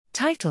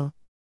Title: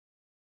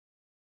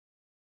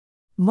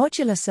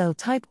 Modular cell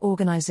type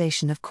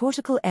organization of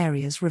cortical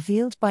areas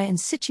revealed by in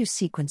situ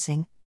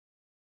sequencing.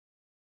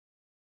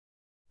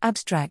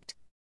 Abstract: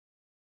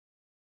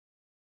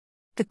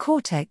 The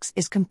cortex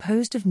is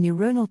composed of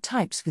neuronal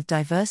types with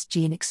diverse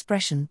gene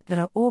expression that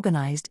are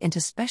organized into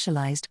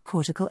specialized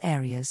cortical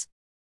areas.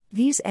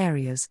 These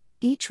areas,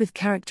 each with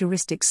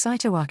characteristic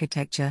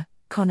cytoarchitecture,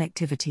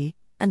 connectivity,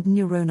 and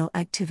neuronal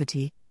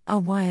activity, are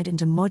wired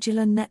into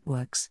modular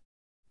networks.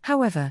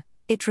 However,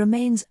 it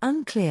remains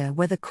unclear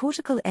whether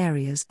cortical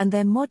areas and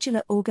their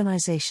modular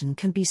organization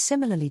can be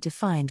similarly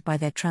defined by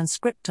their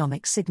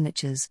transcriptomic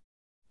signatures.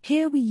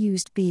 Here we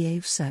used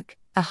BAV-seq,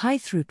 a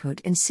high-throughput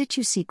in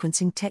situ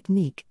sequencing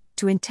technique,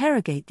 to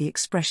interrogate the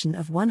expression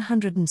of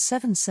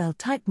 107 cell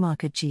type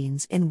marker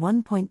genes in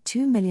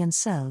 1.2 million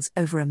cells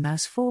over a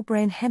mouse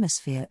forebrain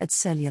hemisphere at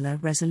cellular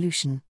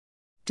resolution.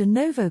 De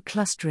novo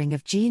clustering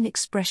of gene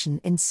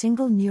expression in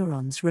single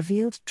neurons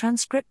revealed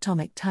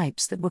transcriptomic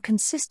types that were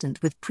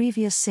consistent with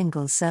previous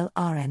single-cell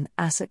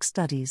RNA-seq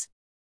studies.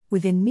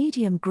 Within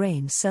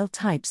medium-grain cell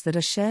types that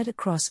are shared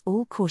across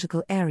all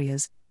cortical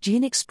areas,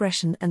 gene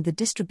expression and the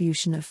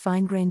distribution of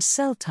fine-grained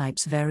cell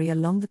types vary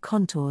along the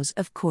contours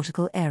of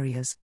cortical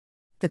areas.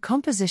 The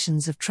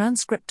compositions of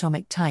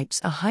transcriptomic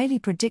types are highly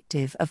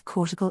predictive of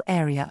cortical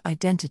area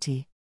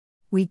identity.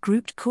 We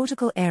grouped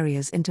cortical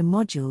areas into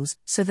modules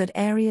so that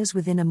areas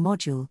within a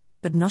module,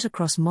 but not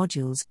across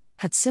modules,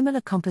 had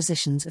similar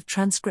compositions of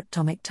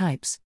transcriptomic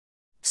types.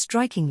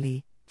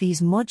 Strikingly,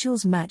 these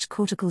modules match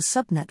cortical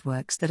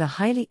subnetworks that are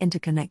highly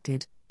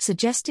interconnected,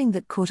 suggesting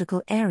that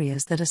cortical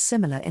areas that are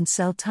similar in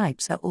cell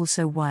types are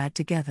also wired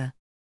together.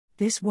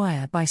 This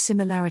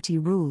wire-by-similarity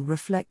rule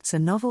reflects a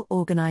novel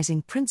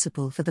organizing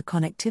principle for the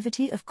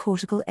connectivity of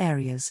cortical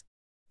areas.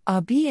 Our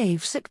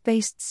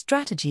BAV-seq-based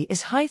strategy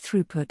is high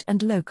throughput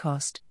and low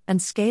cost, and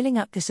scaling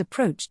up this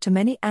approach to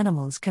many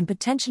animals can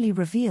potentially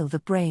reveal the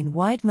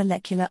brain-wide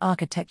molecular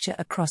architecture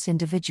across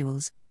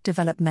individuals,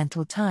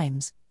 developmental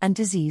times, and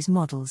disease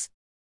models.